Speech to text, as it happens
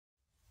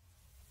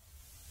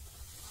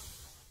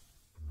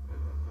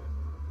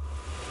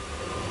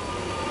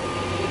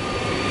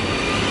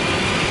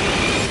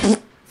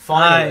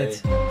Finally.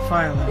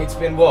 Finally. It's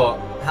been what?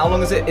 How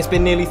long is it? It's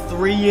been nearly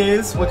 3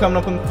 years. We're coming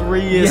up on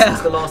 3 years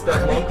since the last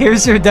devlog.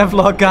 Here's your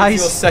devlog, guys.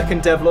 It's your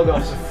second devlog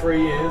after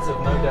 3 years of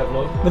no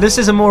devlog. But this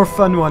is a more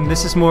fun one.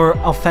 This is more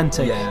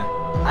authentic.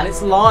 Yeah. And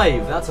it's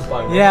live. That's a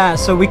bonus. Yeah,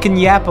 so we can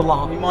yap a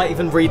lot. We might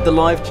even read the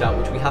live chat,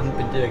 which we haven't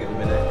been doing at the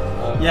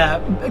minute. Yeah,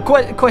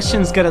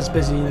 questions get us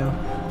busy, you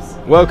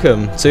know.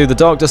 Welcome to the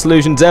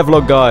Disillusion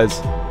Devlog,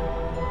 guys.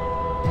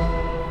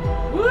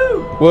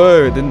 Woo!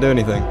 Whoa, it didn't do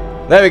anything.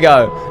 There we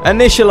go.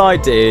 Initial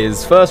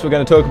ideas. First, we're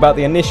going to talk about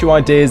the initial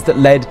ideas that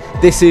led.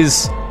 This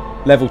is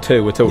level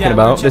 2 we're talking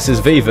about. This is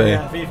VV.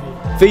 Yeah,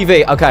 VV.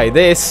 VV, okay,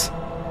 this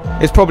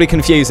is probably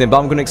confusing, but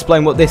I'm going to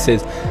explain what this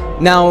is.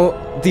 Now,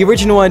 the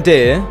original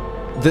idea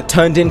that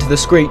turned into the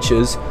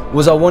Screechers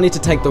was I wanted to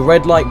take the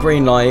red light,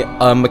 green light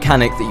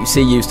mechanic that you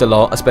see used a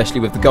lot, especially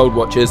with the gold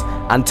watchers,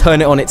 and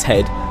turn it on its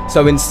head.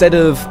 So instead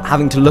of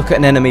having to look at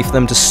an enemy for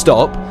them to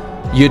stop,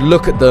 you'd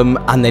look at them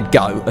and they'd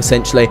go,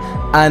 essentially.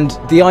 And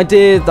the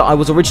idea that I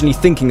was originally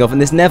thinking of,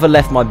 and this never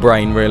left my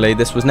brain really,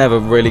 this was never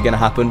really going to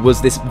happen,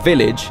 was this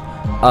village,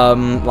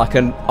 like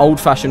an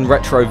old-fashioned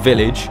retro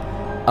village,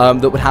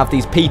 that would have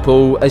these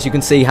people, as you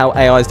can see how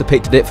AI's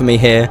depicted it for me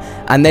here,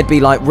 and they'd be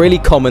like really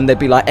common, they'd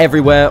be like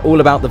everywhere,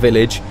 all about the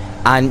village,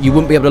 and you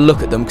wouldn't be able to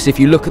look at them, because if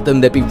you look at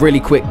them, they'd be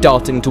really quick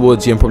darting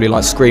towards you and probably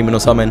like screaming or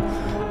something.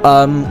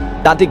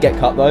 That did get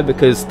cut though,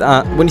 because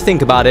when you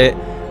think about it,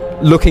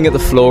 looking at the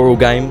floor all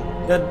game,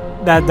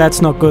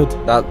 that's not good.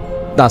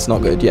 That's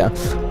not good, yeah.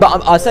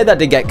 But I say that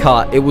did get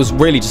cut. It was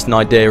really just an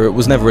idea. It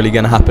was never really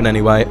going to happen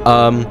anyway.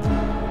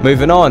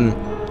 Moving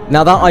on.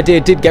 Now that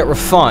idea did get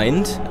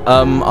refined.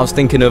 I was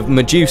thinking of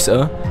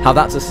Medusa, how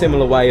that's a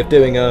similar way of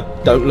doing a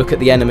don't look at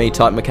the enemy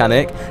type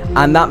mechanic,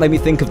 and that made me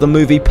think of the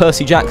movie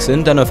Percy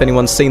Jackson. Don't know if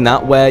anyone's seen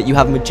that, where you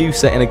have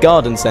Medusa in a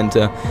garden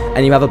centre,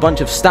 and you have a bunch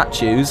of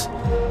statues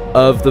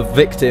of the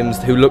victims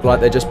who look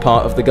like they're just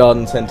part of the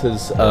garden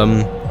centre's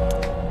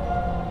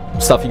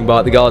stuff you can buy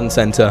at the garden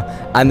centre,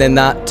 and then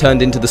that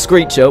turned into the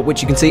Screecher,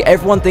 which you can see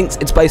everyone thinks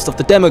it's based off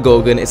the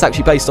Demogorgon. It's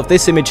actually based off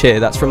this image here.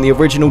 That's from the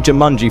original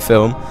Jumanji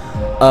film,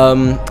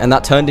 and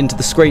that turned into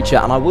the Screecher.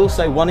 And I will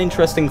say one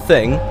interesting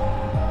thing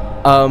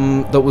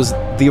that was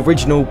the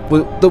original,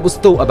 that was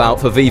thought about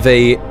for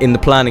VV in the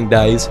planning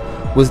days,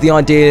 was the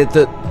idea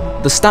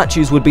that the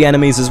statues would be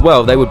enemies as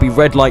well. They would be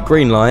red light,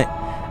 green light,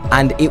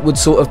 and it would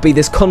sort of be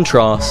this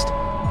contrast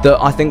that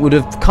I think would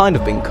have kind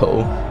of been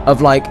cool,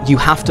 of like, you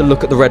have to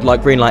look at the red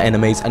light, green light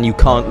enemies, and you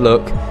can't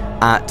look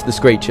at the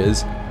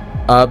Screechers.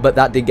 But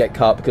that did get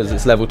cut because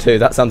it's level 2.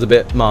 That sounds a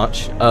bit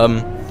much.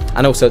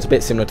 And also it's a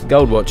bit similar to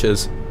Gold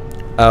Watchers.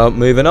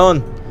 Moving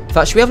on. In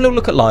fact, should we have a little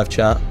look at live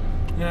chat?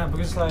 Yeah,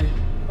 because like,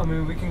 I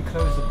mean, we can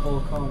close the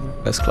poll, can't we?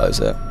 Let's close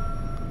it.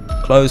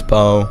 Close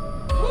poll.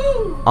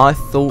 Woo! I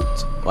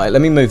thought... Wait,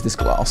 let me move this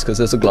glass, because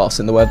there's a glass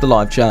in the way of the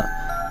live chat.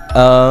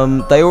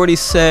 They already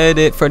said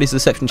it. Freddy's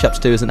Deception Chapter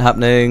 2 isn't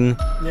happening.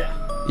 Yeah.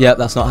 Yeah,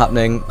 that's not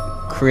happening.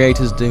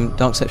 Creators Doom,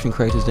 Dark Deception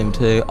Creators Doom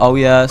 2. Oh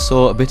yeah,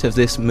 saw a bit of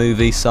this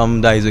movie some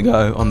days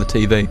ago on the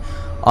TV.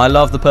 I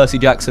love the Percy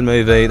Jackson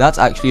movie. That's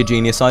actually a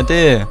genius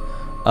idea.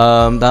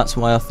 That's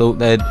why I thought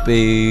they'd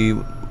be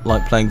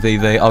like playing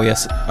VV. Oh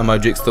yes,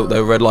 Emojix thought they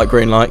were red light,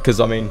 green light,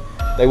 because I mean,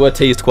 they were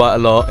teased quite a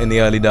lot in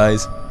the early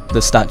days.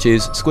 The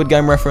statues. Squid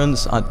Game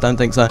reference? I don't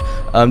think so.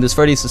 Does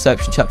Freddy's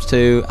Deception Chapter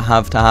 2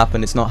 have to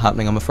happen? It's not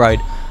happening, I'm afraid.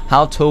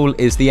 How tall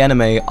is the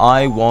enemy?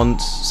 I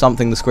want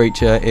something the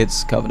Screecher.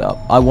 It's covered up.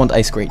 I want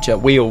a Screecher.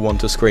 We all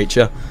want a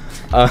Screecher.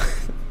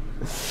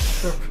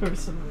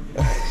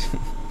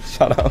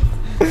 Shut up.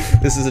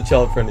 This is a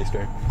child-friendly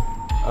stream.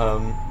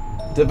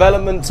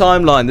 Development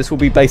timeline. This will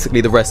be basically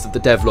the rest of the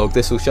devlog.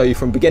 This will show you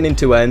from beginning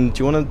to end.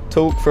 Do you want to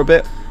talk for a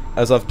bit?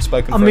 As I've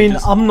spoken. I mean,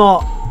 I'm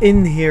not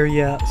in here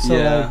yet, so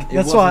yeah, like,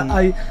 that's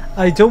why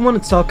I don't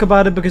want to talk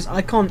about it, because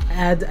I can't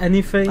add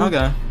anything.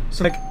 Okay.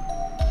 So like,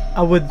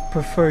 I would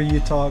prefer you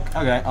talk.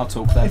 Okay, I'll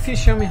talk then. If you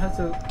show me how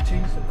to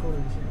change the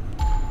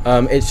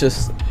colors. It's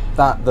just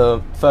that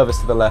the furthest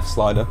to the left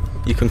slider.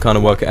 You can kind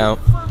of work it out.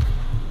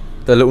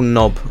 The little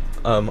knob.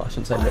 I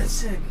shouldn't say that.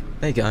 Sick.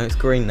 There you go. It's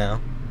green now.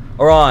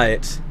 All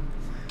right.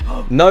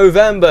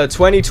 November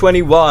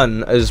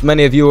 2021, as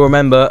many of you will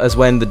remember as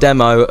when the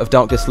demo of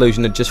Dark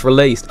Disillusion had just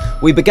released.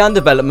 We began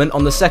development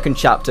on the second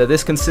chapter.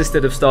 This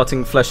consisted of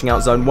fleshing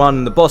out Zone 1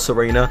 and the boss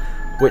arena,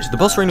 which the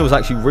boss arena was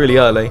actually really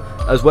early,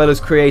 as well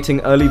as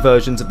creating early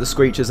versions of the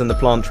Screechers and the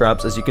plant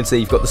traps. As you can see,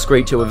 you've got the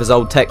Screecher with his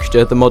old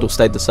texture, the model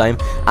stayed the same,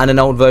 and an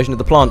old version of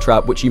the plant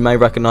trap, which you may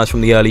recognise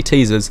from the early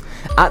teasers.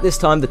 At this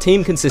time, the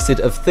team consisted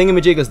of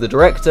Thingamajig as the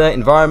director,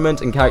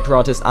 environment and character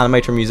artist,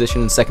 animator,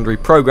 musician and secondary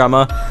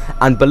programmer,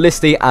 and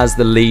Ballisti as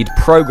the lead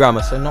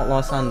programmer. So not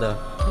Lysander.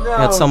 No. We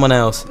had someone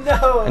else.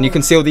 No. And you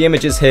can see all the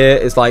images here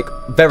is like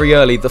very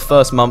early, the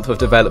first month of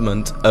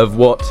development of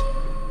what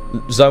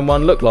Zone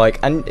 1 looked like,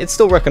 and it's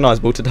still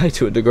recognisable today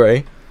to a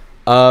degree.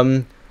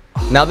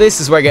 Now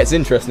this is where it gets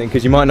interesting,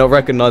 because you might not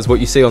recognise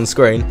what you see on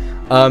screen.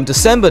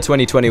 December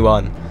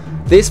 2021.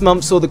 This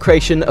month saw the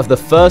creation of the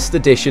first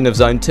edition of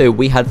Zone 2.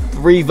 We had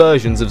 3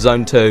 versions of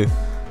Zone 2.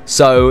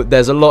 So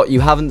there's a lot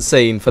you haven't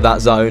seen for that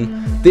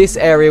zone. This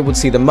area would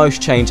see the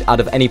most change out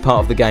of any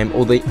part of the game,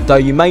 although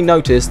you may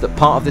notice that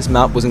part of this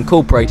map was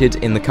incorporated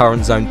in the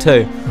current Zone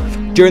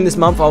 2. During this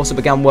month I also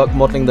began work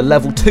modelling the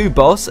level 2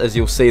 boss, as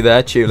you'll see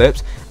there,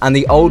 Tulips, and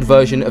the old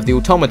version of the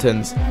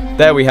automatons.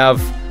 There we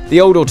have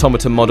the old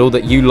automaton model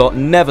that you lot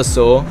never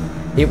saw.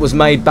 It was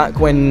made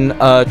back when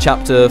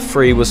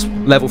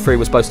level 3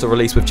 was supposed to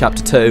release with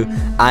chapter 2,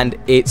 and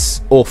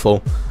it's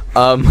awful.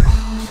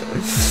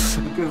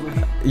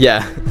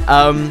 Yeah.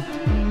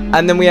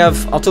 And then we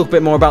have, I'll talk a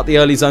bit more about the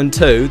early Zone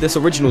 2. This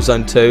original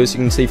Zone 2, as you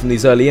can see from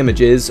these early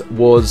images,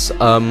 was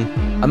a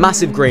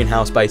massive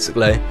greenhouse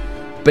basically.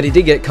 But it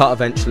did get cut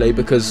eventually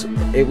because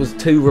it was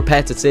too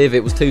repetitive.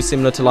 It was too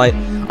similar to, like,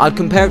 I'd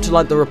compare it to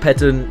like the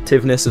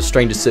repetitiveness of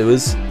Stranger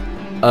Sewers.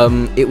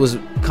 It was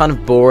kind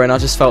of boring. I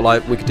just felt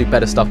like we could do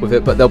better stuff with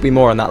it, but there'll be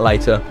more on that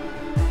later.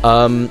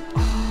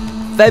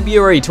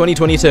 February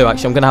 2022,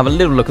 actually, I'm going to have a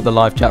little look at the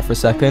live chat for a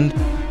second.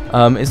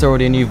 Is there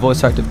already a new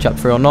voice active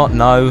chapter 3 or not?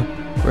 No.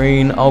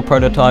 Green, old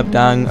prototype,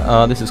 dang,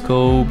 this is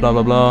cool, blah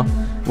blah blah.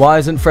 Why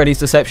isn't Freddy's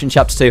Deception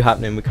chapter 2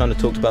 happening? We kind of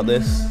talked about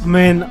this. I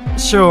mean,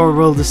 sure,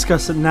 we'll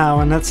discuss it now,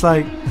 and that's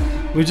like,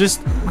 we've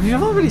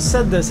already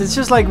said this, it's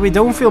just like we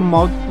don't feel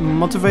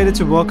motivated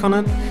to work on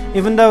it,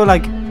 even though,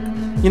 like,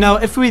 you know,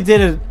 if we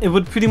did it, it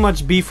would pretty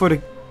much be for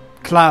the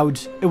cloud.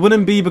 It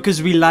wouldn't be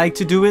because we like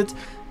to do it,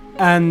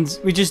 and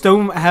we just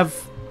don't have,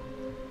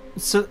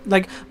 so,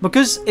 like,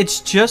 because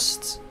it's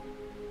just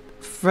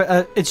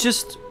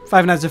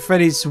Five Nights at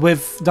Freddy's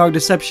with Dark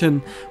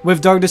Deception,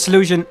 with Dark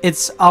Disillusion.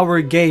 It's our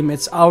game,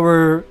 it's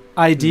our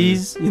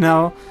IDs, you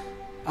know.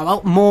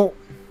 Well, more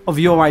of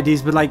your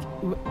IDs, but like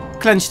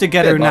clenched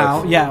together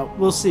now. Yeah,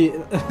 we'll see.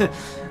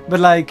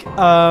 But like,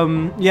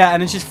 yeah,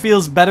 and it just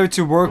feels better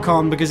to work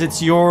on because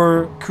it's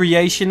your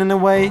creation in a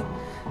way,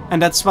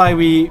 and that's why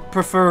we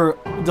prefer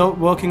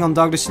working on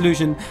Dark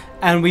Disillusion.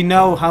 And we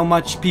know how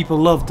much people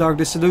love Dark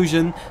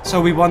Disillusion, so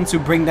we want to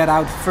bring that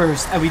out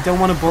first, and we don't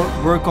want to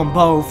work on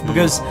both,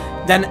 because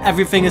then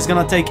everything is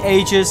gonna take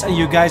ages and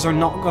you guys are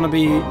not gonna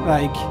be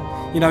like,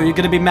 you know, you're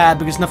gonna be mad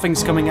because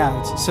nothing's coming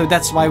out. So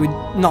that's why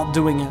we're not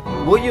doing it.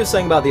 What you're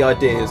saying about the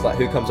ideas, like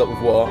who comes up with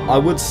what, I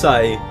would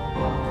say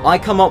I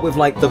come up with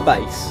like the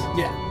base,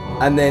 yeah,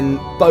 and then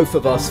both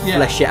of us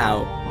flesh it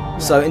out. Yeah.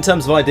 So in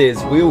terms of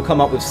ideas, we all come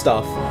up with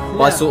stuff,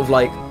 but I sort of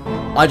like,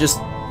 I just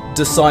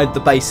decide the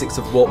basics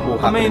of what will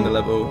happen in the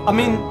level. I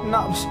mean,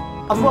 no,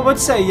 I would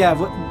say, yeah,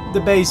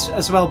 the base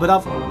as well, but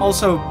I've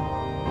also,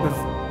 with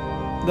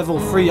level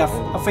 3,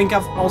 I think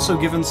I've also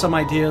given some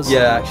ideas,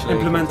 actually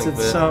implemented,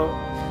 so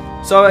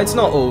it's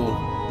not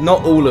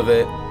all of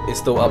it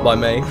is thought up by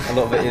me. A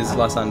lot of it is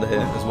Lysander here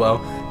as well.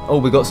 Oh,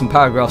 we got some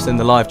paragraphs in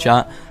the live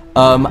chat.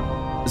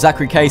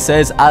 Zachary K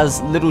says, as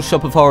Little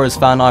Shop of Horrors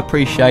fan, I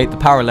appreciate the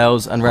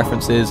parallels and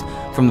references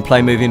from the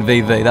Play movie and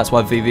VV. That's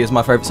why VV is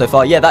my favourite so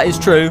far. Yeah, that is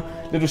true.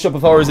 Little Shop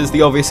of Horrors is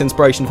the obvious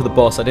inspiration for the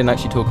boss. I didn't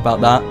actually talk about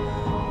that.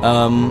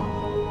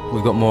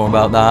 We've got more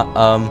about that.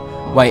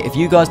 Wait, if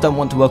you guys don't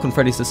want to work on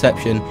Freddy's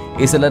Deception,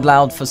 is it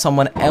allowed for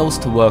someone else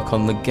to work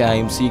on the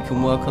game so you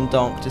can work on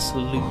Dark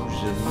Disillusion?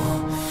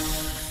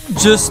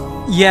 Just,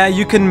 yeah,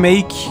 you can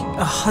make,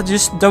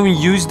 just don't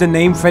use the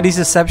name Freddy's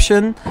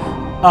Deception,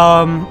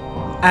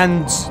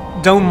 and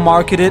don't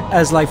market it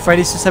as like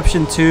Freddy's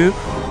Deception 2,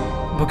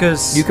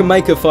 because you can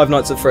make a Five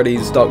Nights at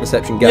Freddy's Dark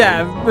Deception game.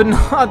 Yeah,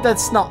 but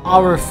that's not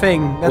our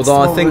thing. That's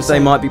although I think they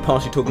might be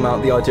partially talking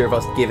about the idea of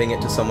us giving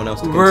it to someone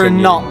else to We're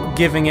continue. not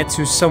giving it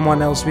to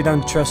someone else. We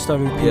don't trust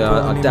other people.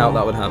 Yeah, I doubt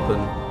that would happen,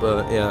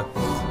 but yeah.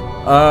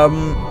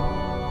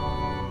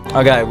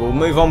 Okay, we'll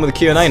move on with the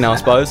Q&A now, I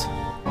suppose.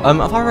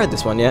 Have I read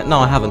this one yet? No,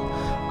 I haven't.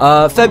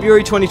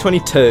 February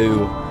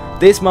 2022.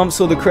 This month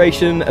saw the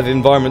creation of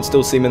environments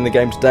still seen in the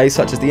game today,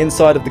 such as the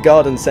inside of the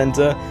garden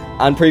centre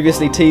and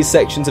previously teased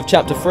sections of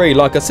Chapter 3.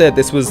 Like I said,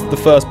 this was the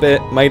first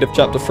bit made of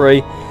Chapter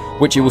 3,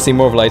 which you will see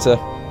more of later.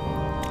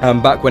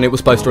 Back when it was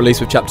supposed to release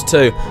with Chapter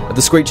 2.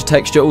 The Screecher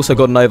texture also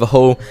got an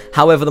overhaul.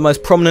 However, the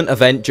most prominent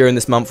event during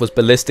this month was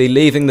Ballisti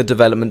leaving the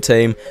development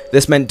team.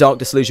 This meant Dark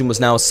Disillusion was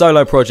now a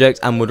solo project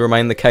and would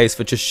remain the case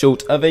for just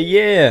short of a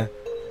year.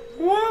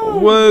 Whoa!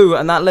 Woo!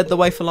 And that led the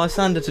way for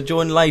Lysander to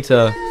join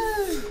later.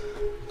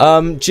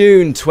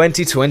 June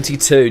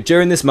 2022.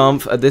 During this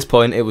month, at this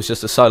point, it was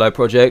just a solo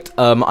project.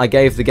 I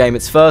gave the game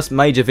its first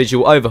major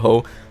visual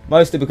overhaul,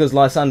 mostly because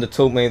Lysander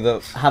taught me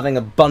that having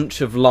a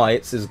bunch of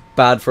lights is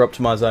bad for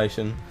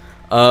optimization.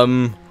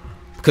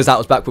 Because that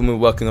was back when we were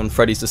working on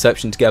Freddy's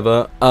Deception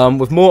together,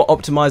 with more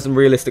optimized and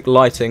realistic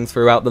lighting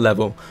throughout the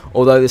level,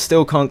 although this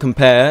still can't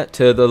compare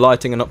to the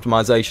lighting and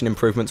optimization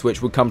improvements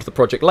which would come to the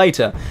project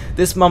later.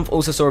 This month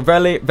also saw a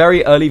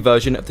very early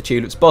version of the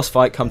Tulips boss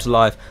fight come to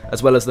life,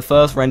 as well as the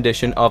first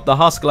rendition of the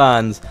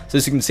Husklands. So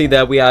as you can see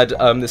there, we had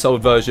this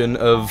old version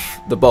of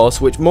the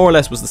boss, which more or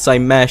less was the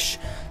same mesh,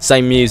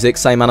 same music,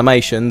 same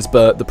animations,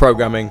 but the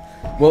programming,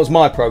 well, it was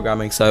my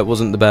programming, so it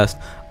wasn't the best.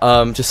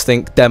 Just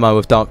think demo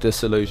of Dark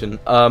Disillusion.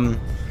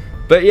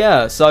 But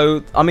yeah,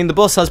 so I mean the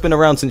boss has been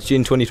around since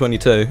June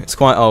 2022. It's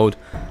quite old.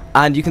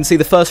 and you can see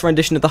the first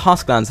rendition of the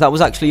Husklands. That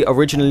was actually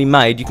originally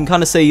made. You can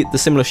kind of see the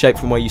similar shape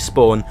from where you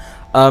spawn.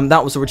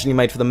 That was originally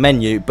made for the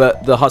menu,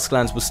 but the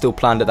Husklands was still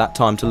planned at that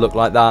time to look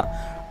like that.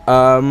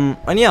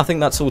 And yeah, I think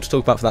that's all to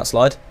talk about for that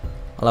slide.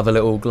 I'll have a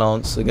little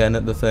glance again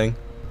at the thing.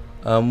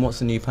 What's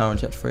the new power in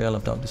Chapter 3? I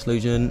love Dark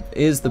Disillusion.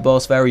 Is the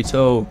boss very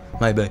tall?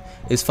 Maybe.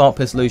 Is Fart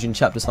Piss Illusion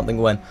Chapter something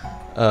when?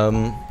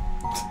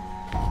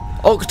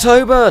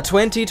 October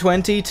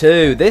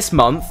 2022. This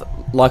month,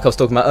 like I was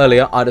talking about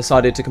earlier, I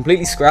decided to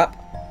completely scrap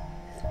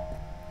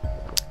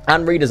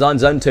and redesign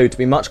Zone 2 to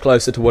be much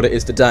closer to what it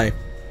is today.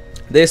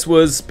 This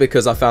was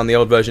because I found the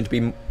old version to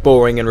be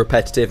boring and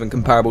repetitive and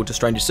comparable to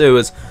Stranger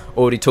Sewers.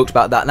 Already talked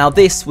about that. Now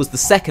this was the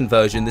second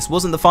version. This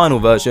wasn't the final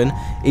version,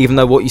 even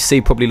though what you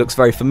see probably looks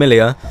very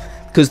familiar,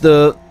 because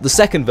the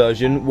second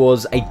version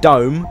was a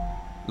dome,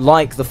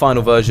 like the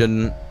final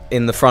version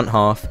in the front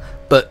half,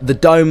 but the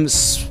dome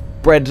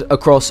spread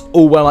across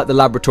all where like the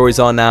laboratories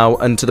are now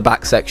and to the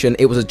back section.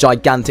 It was a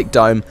gigantic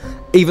dome.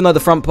 Even though the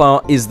front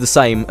part is the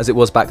same as it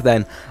was back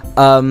then,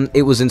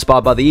 it was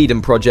inspired by the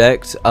Eden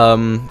Project,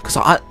 because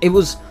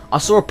I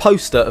saw a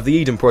poster of the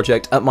Eden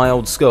Project at my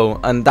old school,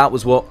 and that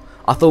was what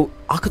I thought.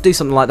 I could do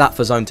something like that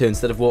for Zone 2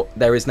 instead of what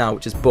there is now,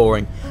 which is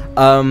boring.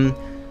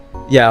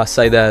 Yeah, I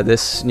say there,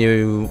 this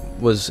new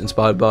was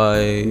inspired by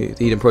the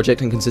Eden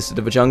Project and consisted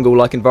of a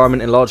jungle-like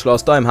environment in a large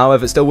glass dome.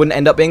 However, it still wouldn't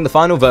end up being the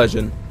final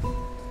version.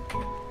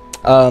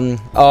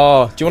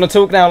 Oh, do you want to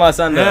talk now,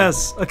 Lysander?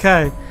 Yes,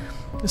 okay.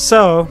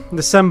 So,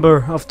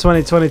 December of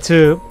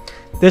 2022,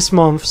 this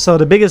month saw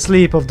the biggest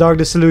leap of Dark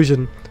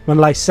Disillusion when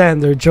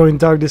Lysander joined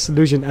Dark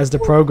Disillusion as the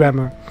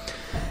programmer.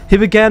 He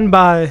began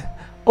by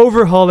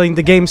overhauling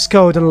the game's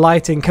code and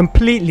lighting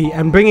completely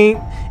and bringing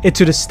it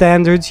to the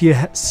standards you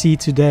see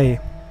today.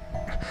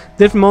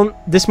 This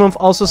month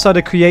also saw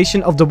the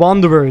creation of the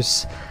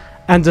Wanderers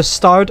and the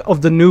start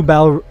of the new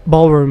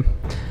ballroom,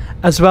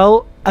 as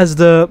well as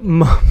the... Do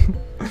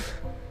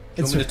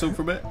you want me to talk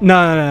for a bit?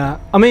 No.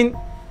 I mean...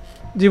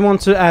 Do you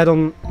want to add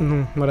on...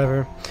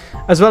 whatever.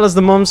 As well as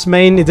the month's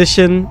main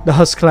edition, the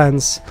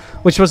Husklands,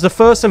 which was the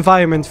first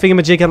environment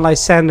Thingamajig and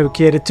Lysander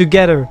created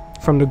together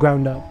from the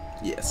ground up.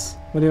 Yes.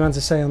 What do you want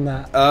to say on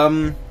that?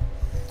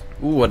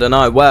 Ooh, I don't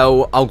know.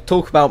 Well, I'll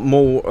talk about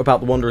more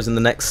about the Wanderers in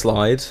the next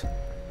slide.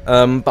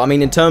 But I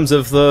mean, in terms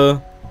of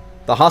the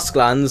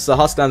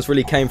Husklands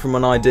really came from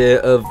an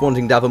idea of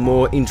wanting to have a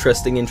more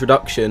interesting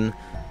introduction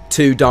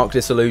to Dark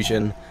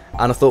Disillusion.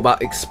 And I thought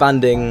about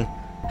expanding...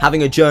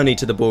 having a journey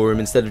to the ballroom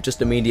instead of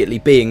just immediately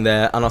being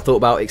there, and I thought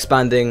about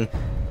expanding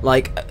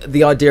like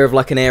the idea of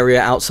like an area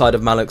outside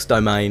of Malak's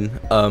domain,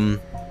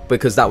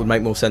 because that would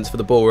make more sense for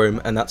the ballroom,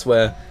 and that's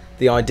where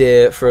the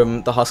idea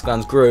from the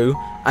Husklands grew.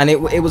 And it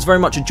was very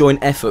much a joint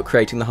effort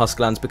creating the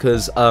Husklands,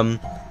 because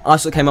I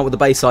sort of came up with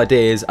the base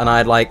ideas, and I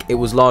had like, it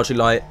was largely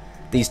like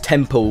these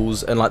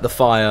temples and like the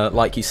fire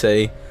like you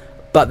see.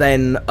 But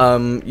then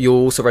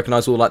you'll also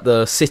recognise all like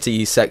the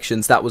city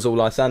sections. That was all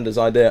Lysander's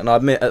idea, and I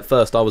admit at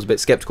first I was a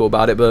bit sceptical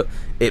about it, but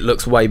it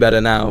looks way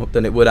better now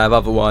than it would have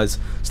otherwise.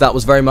 So that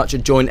was very much a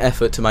joint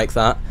effort to make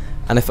that.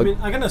 And if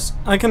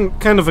I can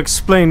kind of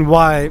explain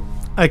why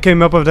I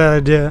came up with that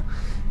idea.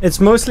 It's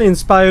mostly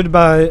inspired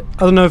by, I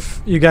don't know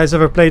if you guys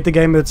ever played the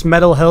game, it's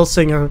Metal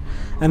Hellsinger,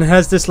 and it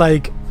has this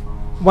like,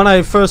 when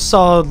I first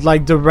saw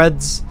like the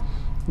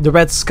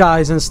red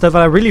skies and stuff,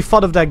 and I really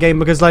thought of that game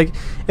because like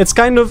it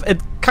kind of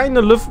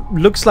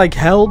looks like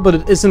hell, but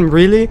it isn't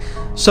really.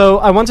 So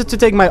I wanted to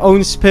take my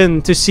own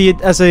spin to see it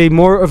as a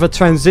more of a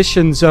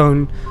transition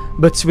zone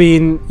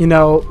between, you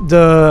know,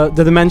 the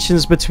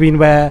dimensions between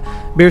where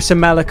Beers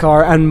and Malak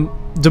are and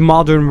the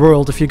modern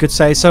world, if you could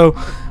say. So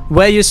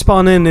where you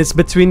spawn in is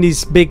between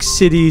these big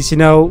cities, you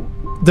know,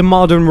 the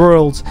modern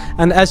world,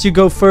 and as you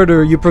go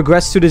further you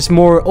progress to this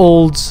more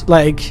old,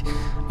 like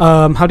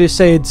how do you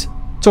say it,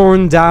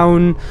 torn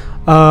down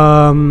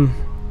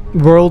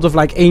world of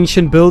like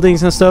ancient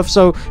buildings and stuff.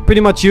 So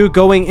pretty much you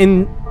going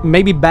in,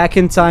 maybe back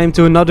in time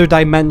to another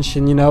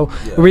dimension, you know,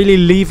 really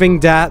leaving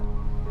that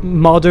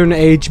modern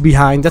age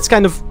behind. That's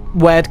kind of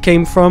where it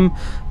came from.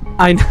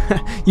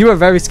 You were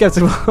very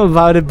skeptical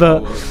about it,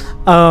 but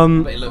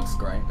it looks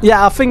great.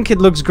 Yeah, I think it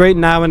looks great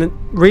now, and it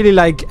really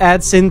like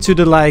adds into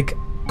the like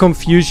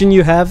confusion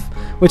you have,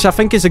 which I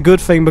think is a good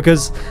thing,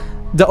 because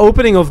the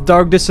opening of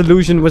Dark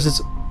Disillusion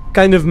was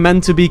kind of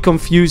meant to be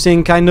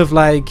confusing, kind of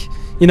like,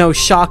 you know,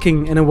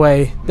 shocking in a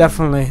way.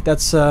 Definitely,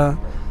 that's so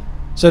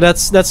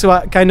that's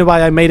kind of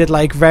why I made it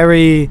like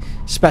very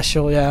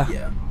special.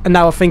 Yeah. And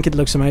now I think it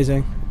looks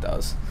amazing. It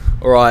does.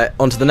 Alright,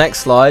 on to the next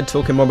slide,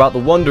 talking more about the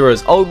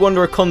Wanderers. Old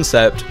Wanderer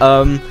concept.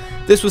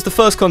 This was the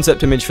first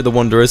concept image for the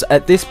Wanderers.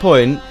 At this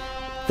point,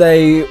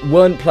 they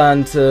weren't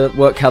planned to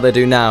work how they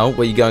do now,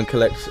 where you go and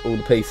collect all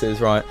the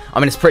pieces, right? I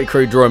mean, it's a pretty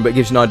crude drawing, but it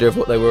gives you an idea of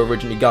what they were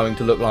originally going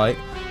to look like.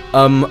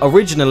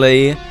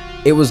 Originally,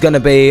 it was going to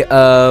be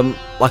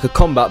like a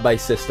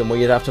combat-based system where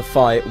you'd have to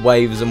fight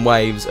waves and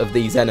waves of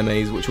these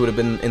enemies, which would have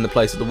been in the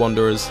place of the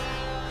Wanderers.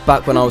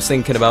 Back when I was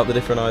thinking about the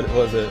different ideas,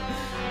 what was it?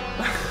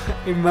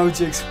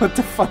 Emojix, what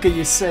the fuck are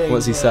you saying?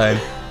 What's he saying?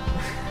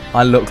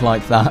 I look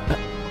like that.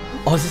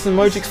 Oh, is this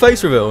Emojix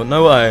face reveal?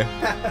 No way.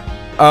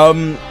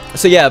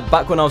 So yeah,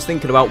 back when I was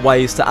thinking about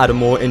ways to add a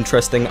more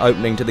interesting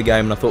opening to the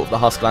game, and I thought of the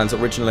Husklands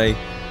originally,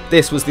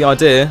 this was the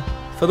idea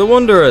for the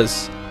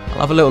Wanderers. I'll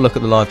have a little look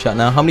at the live chat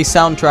now. How many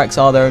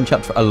soundtracks are there in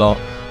chapter? A lot.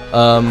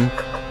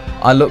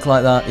 I look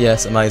like that?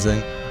 Yes,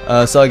 amazing.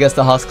 So I guess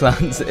the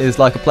Husklands is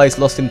like a place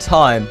lost in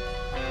time.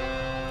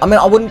 I mean,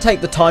 I wouldn't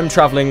take the time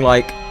traveling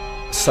like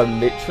so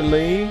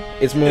literally.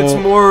 It's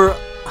more,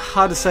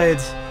 how to say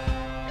it,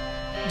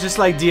 just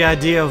like the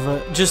idea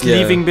of just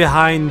leaving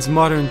behind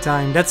modern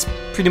time. That's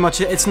pretty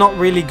much it. It's not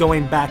really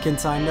going back in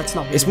time. That's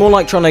not really it's more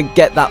like trying to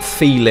get that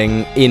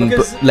feeling in,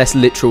 but less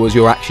literal as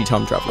you're actually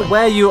time traveling.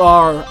 Where you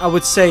are, I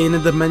would say, in a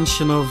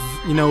dimension of,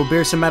 you know,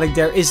 Beer Somatic,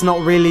 there is not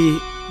really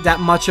that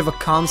much of a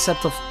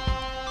concept of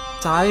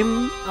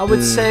time, I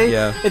would say.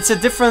 Yeah. It's a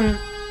different,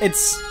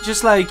 it's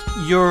just like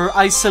you're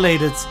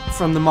isolated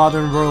from the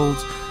modern world.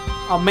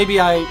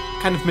 Maybe I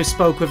kind of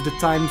misspoke with the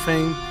time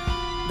thing.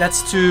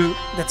 That's too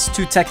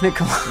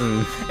technical.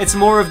 It's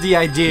more of the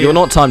idea. You're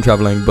not time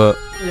traveling, but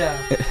yeah,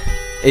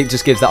 it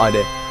just gives that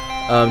idea. Do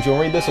you want to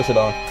read this or should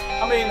I?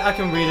 I mean, I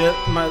can read it.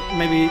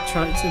 Maybe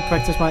try to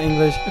practice my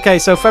English. Okay,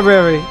 so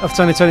February of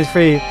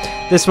 2023.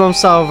 This month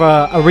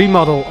saw a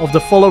remodel of the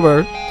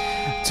follower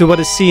to what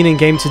is seen in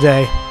game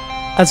today.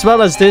 As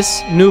well as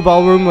this, new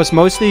ballroom was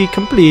mostly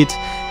complete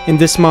in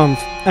this month,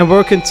 and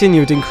work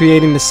continued in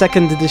creating the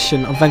second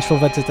edition of Vengeful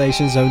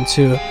Vegetation Zone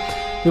 2.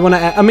 You want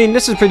to? I mean,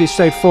 this is pretty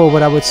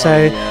straightforward, I would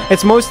say. Yeah.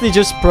 It's mostly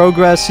just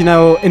progress, you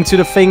know, into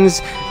the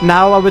things.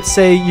 Now, I would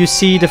say you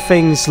see the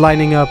things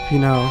lining up, you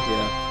know.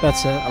 Yeah.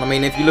 That's it. And I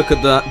mean, if you look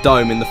at that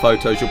dome in the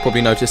photos, you'll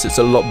probably notice it's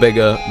a lot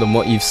bigger than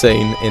what you've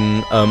seen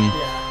in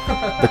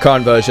the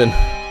current version.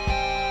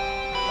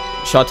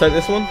 Shall I take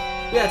this one?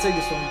 Yeah, take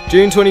this one.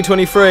 June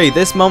 2023.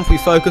 This month we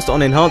focused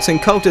on enhancing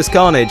Cultist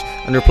Carnage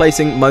and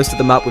replacing most of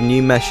the map with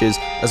new meshes,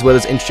 as well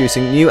as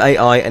introducing new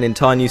AI and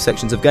entire new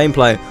sections of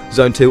gameplay.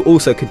 Zone 2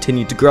 also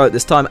continued to grow at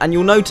this time, and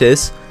you'll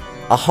notice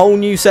a whole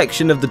new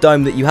section of the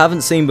dome that you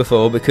haven't seen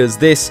before, because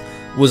this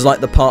was like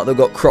the part that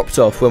got cropped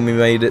off when we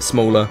made it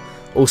smaller.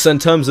 Also, in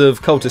terms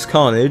of Cultist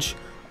Carnage,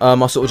 I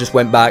sort of just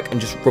went back and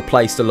just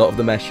replaced a lot of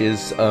the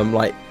meshes,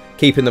 like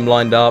keeping them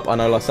lined up. I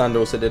know Lysander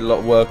also did a lot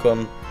of work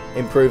on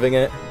improving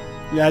it.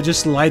 Yeah,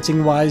 just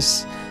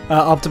lighting-wise,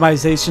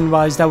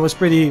 optimization-wise, that was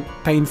pretty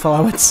painful, I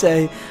would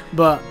say.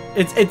 But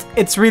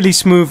it's really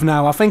smooth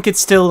now. I think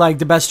it's still like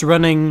the best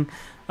running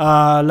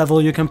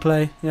level you can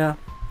play. Yeah.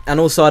 And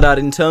also I'd add,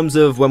 in terms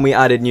of when we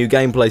added new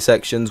gameplay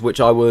sections, which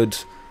I would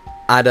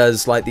add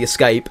as like the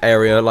escape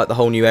area, like the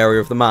whole new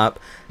area of the map,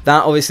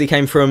 that obviously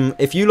came from,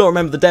 if you lot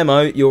remember the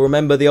demo, you'll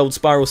remember the old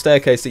spiral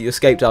staircase that you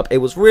escaped up. It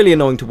was really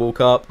annoying to walk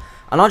up.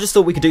 And I just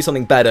thought we could do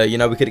something better, you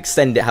know, we could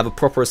extend it, have a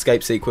proper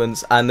escape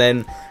sequence, and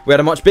then we had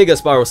a much bigger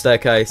spiral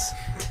staircase.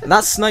 And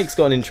that snake's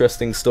got an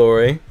interesting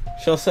story.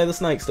 Shall I say the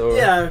snake story?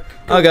 Yeah.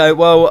 Okay,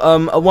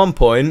 well, at one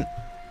point,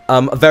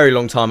 a very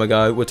long time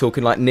ago, we're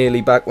talking like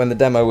nearly back when the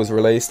demo was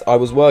released, I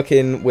was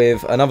working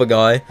with another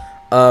guy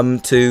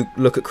to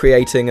look at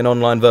creating an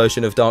online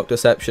version of Dark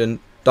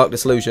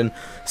Disillusion,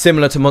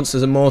 similar to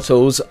Monsters and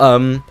Mortals,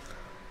 and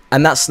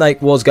that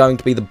snake was going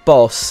to be the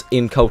boss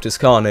in Cultist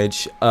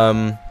Carnage.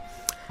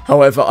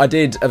 However, I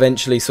did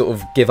eventually sort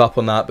of give up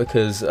on that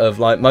because of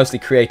like mostly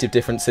creative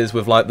differences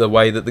with like the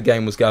way that the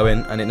game was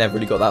going, and it never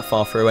really got that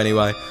far through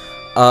anyway.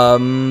 I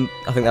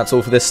think that's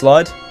all for this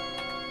slide.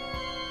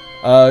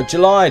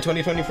 July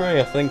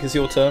 2023, I think, is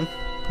your turn.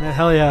 Yeah,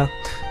 hell yeah.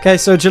 Okay,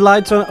 so July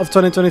of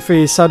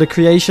 2023 saw the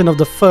creation of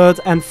the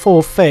third and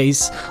fourth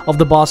phase of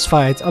the boss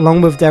fight,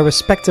 along with their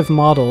respective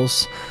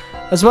models.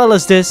 As well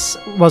as this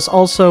was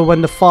also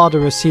when the father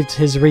received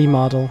his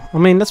remodel. I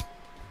mean, that's...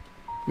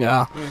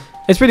 yeah.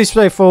 It's pretty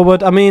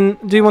straightforward. I mean,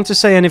 do you want to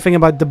say anything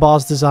about the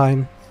boss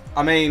design?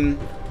 I mean,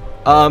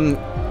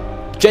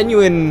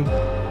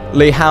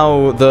 genuinely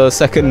how the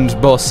second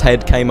boss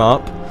head came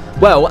up.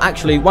 Well,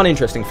 actually, one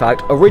interesting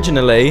fact.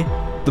 Originally,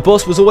 the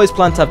boss was always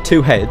planned to have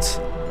two heads.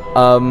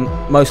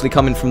 Mostly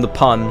coming from the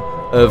pun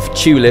of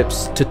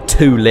tulips to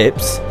two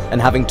lips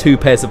and having two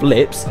pairs of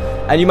lips.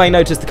 And you may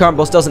notice the current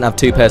boss doesn't have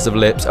two pairs of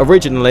lips.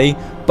 Originally,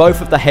 both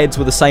of the heads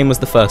were the same as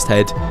the first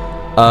head.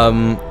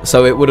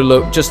 So it would have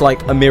looked just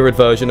like a mirrored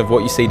version of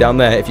what you see down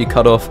there if you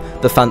cut off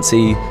the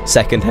fancy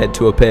second head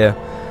to appear.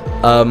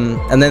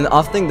 And then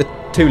I think the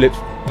two lips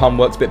pun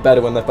works a bit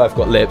better when they've both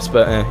got lips,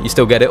 but you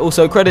still get it.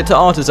 Also, credit to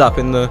Artazap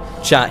in the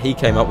chat, he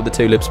came up with the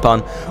two lips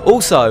pun.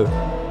 Also,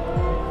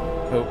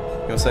 oh,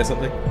 you want to say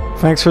something?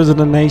 Thanks for the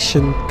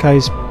donation,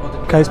 Kai's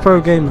Pro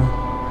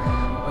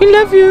Gamer. We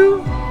love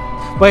you!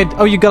 Wait,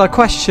 oh, you got a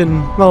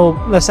question? Well,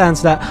 let's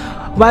answer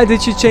that. Why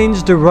did you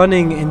change the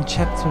running in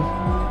chapter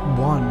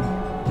 1?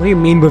 What do you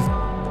mean with...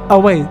 oh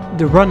wait,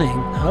 the running?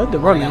 Huh? The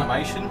running?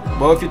 Animation?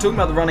 Well, if you're talking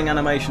about the running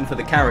animation for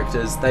the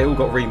characters, they all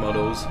got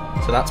remodels,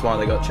 so that's why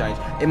they got changed.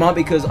 It might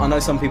be because I know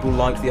some people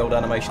liked the old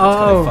animation, that's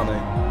kind of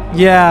funny.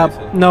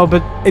 Yeah, no,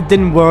 but it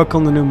didn't work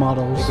on the new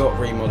models. It got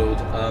remodeled.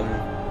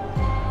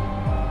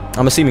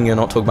 I'm assuming you're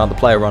not talking about the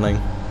player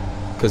running,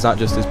 because that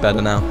just is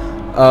better now.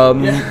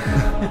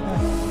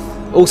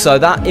 Also,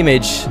 that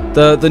image,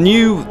 the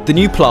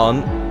new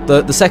plant,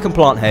 the second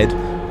plant head,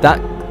 that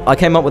I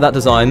came up with that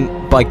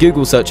design by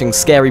Google searching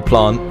scary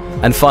plant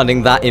and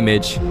finding that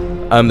image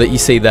that you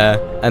see there,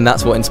 and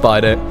that's what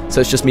inspired it.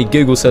 So it's just me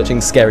Google searching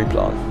scary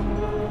plant.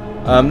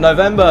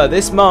 November,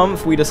 this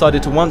month, we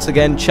decided to once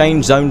again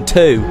change Zone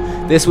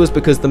 2. This was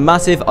because the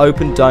massive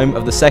open dome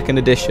of the second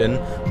edition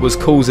was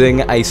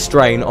causing a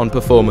strain on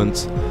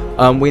performance.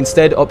 We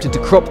instead opted to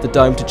crop the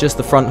dome to just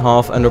the front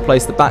half and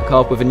replace the back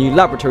half with a new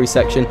laboratory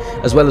section,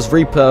 as well as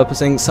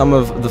repurposing some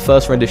of the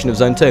first rendition of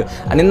Zone 2.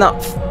 And in that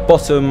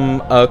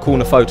bottom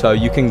corner photo,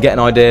 you can get an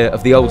idea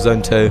of the old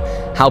Zone 2,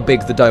 how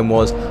big the dome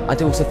was. I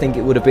do also think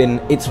it would have been,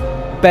 it's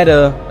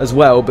better as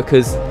well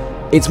because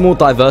it's more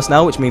diverse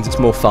now, which means it's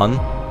more fun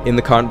in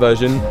the current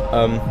version.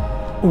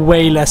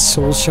 Way less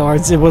soul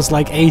shards. It was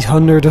like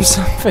 800 or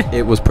something.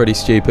 It was pretty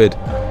stupid.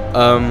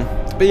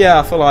 But yeah,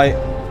 I feel like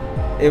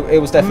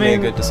it was definitely a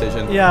good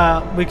decision.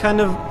 Yeah, we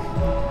kind of...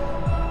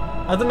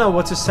 I don't know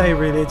what to say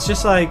really. It's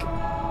just like...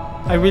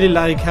 I really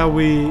like how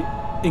we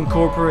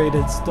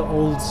incorporated the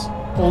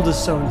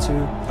oldest Zone 2.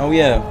 Oh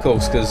yeah, of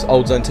course, because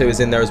old Zone 2 is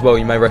in there as well.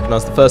 You may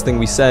recognise the first thing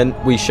we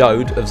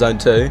showed of Zone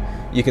 2.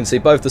 You can see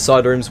both the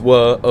side rooms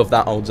were of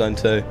that old Zone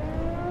 2.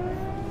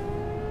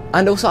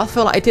 And also, I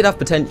feel like it did have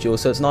potential,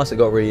 so it's nice it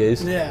got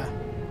reused. Yeah.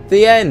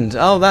 The end.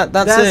 Oh, that's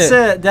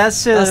it.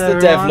 That's it. That's the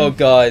devlog,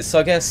 guys. So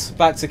I guess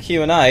back to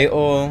Q&A,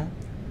 or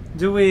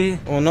do we?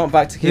 Or not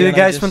back to Q&A. Do you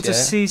guys just want yet. to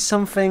see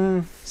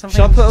something?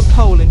 Shall I put a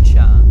poll in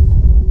chat?